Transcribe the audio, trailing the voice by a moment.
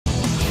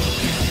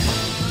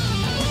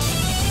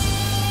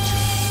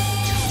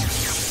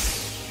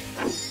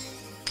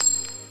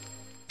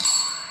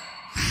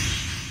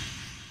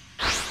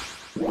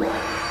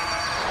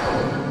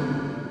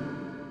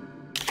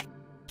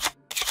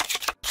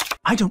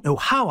I don't know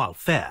how I'll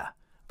fare,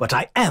 but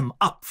I am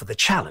up for the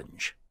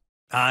challenge.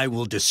 I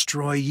will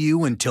destroy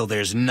you until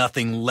there's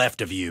nothing left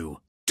of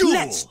you. Duel!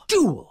 Let's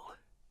duel!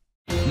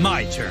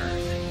 My turn.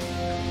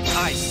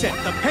 I set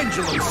the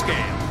pendulum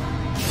scale.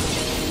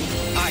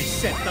 I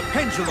set the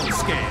pendulum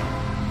scale.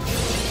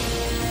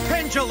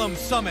 Pendulum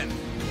summon.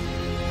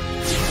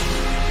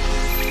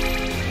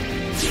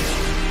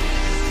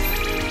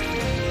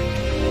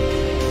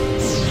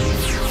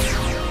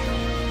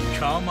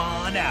 Come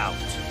on out.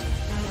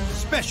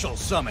 Special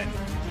summon.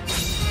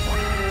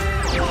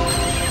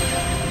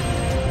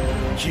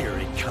 Here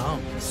it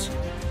comes.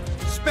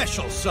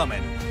 Special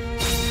summon.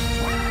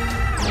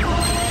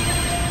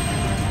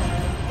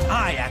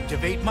 I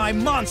activate my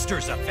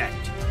monster's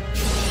effect.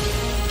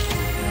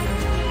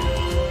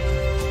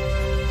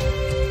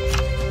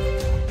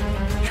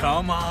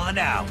 Come on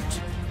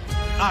out.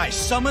 I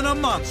summon a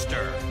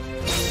monster.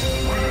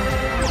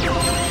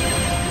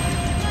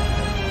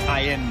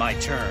 I end my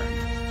turn.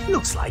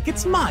 Looks like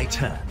it's my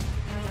turn.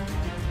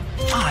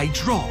 I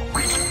draw.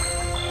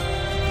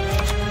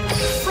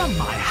 From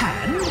my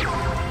hand,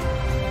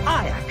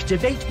 I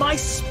activate my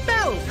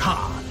spell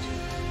card.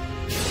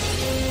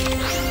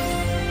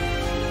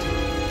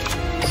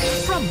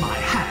 From my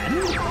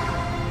hand,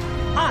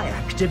 I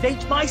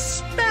activate my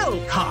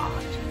spell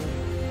card.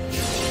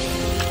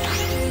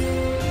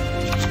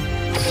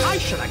 I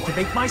shall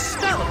activate my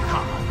spell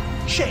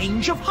card,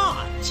 Change of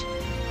Heart.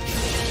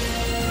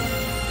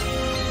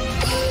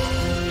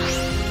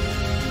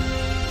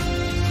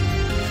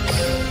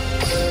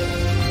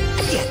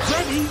 Get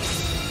ready!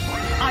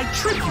 I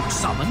tribute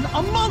summon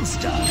a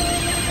monster.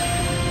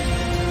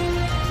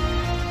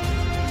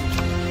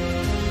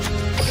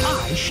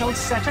 I shall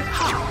set a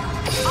card.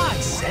 I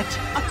set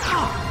a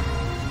card.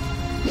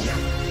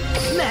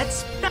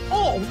 Let's...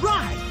 All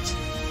right!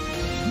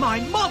 My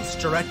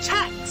monster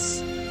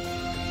attacks.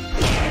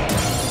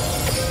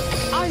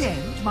 I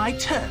end my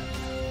turn.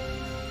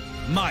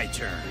 My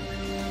turn.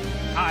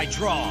 I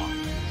draw.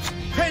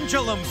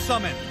 Pendulum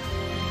summon.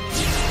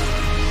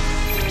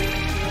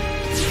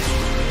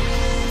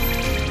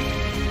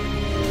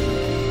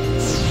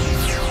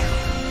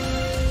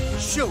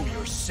 Show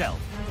yourself.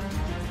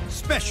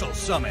 Special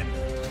summon.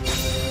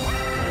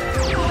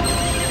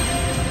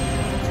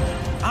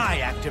 I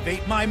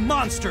activate my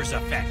monster's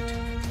effect.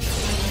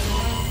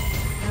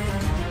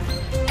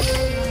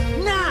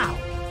 Now,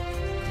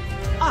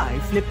 I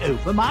flip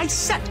over my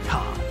set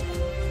card.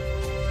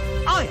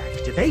 I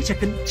activate a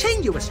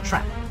continuous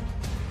trap.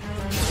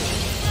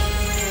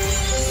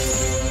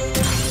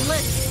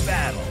 Let's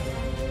battle.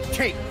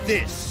 Take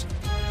this.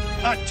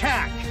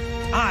 Attack.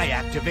 I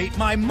activate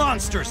my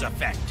monster's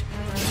effect.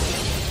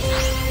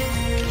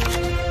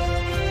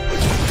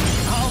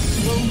 I'll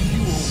blow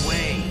you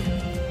away.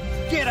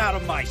 Get out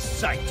of my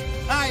sight.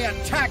 I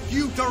attack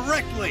you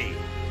directly.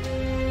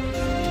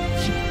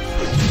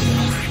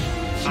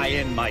 I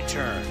end my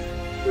turn.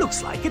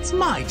 Looks like it's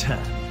my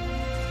turn.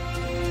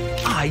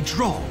 I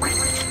draw.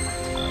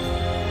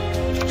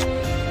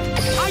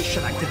 I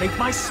shall activate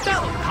my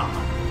spell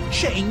card,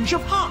 Change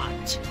of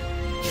Heart.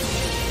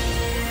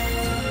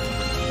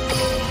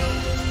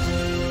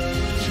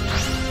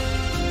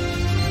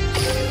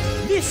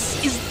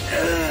 This is...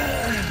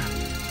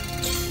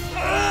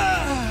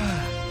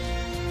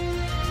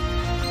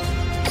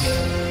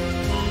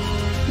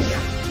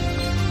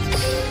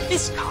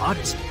 This card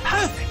is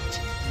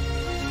perfect.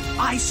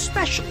 I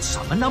special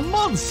summon a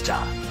monster.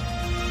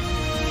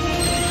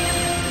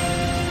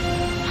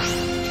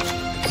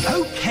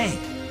 Okay.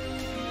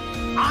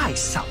 I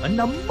summon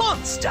a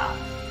monster.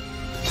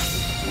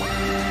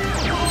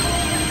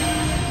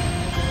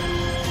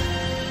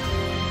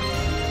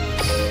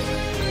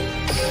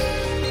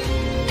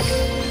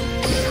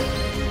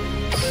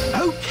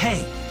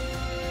 Okay.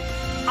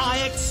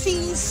 I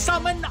Xyz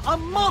summon a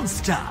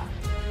monster.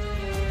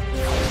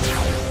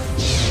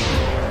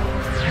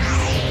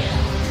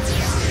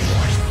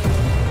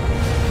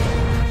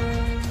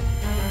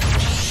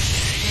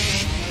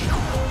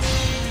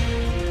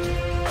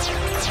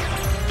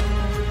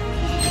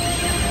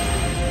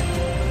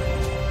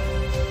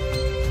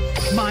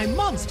 My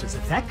monster's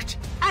effect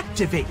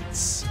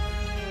activates.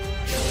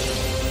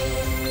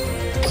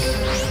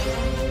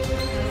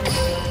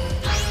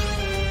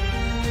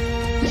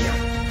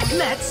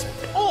 Let's...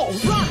 All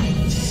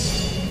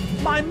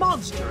right! My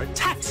monster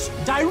attacks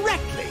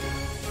directly.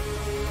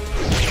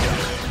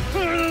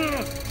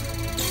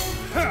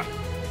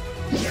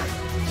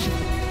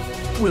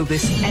 Will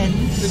this end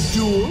the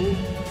duel?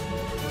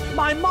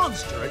 My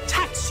monster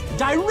attacks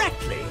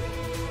directly.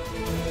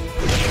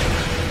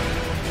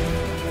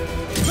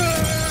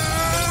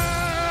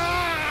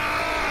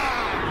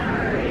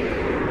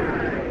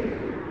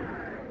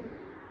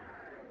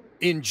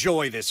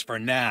 Enjoy this for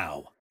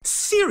now.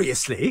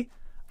 Seriously?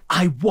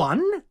 I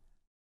won?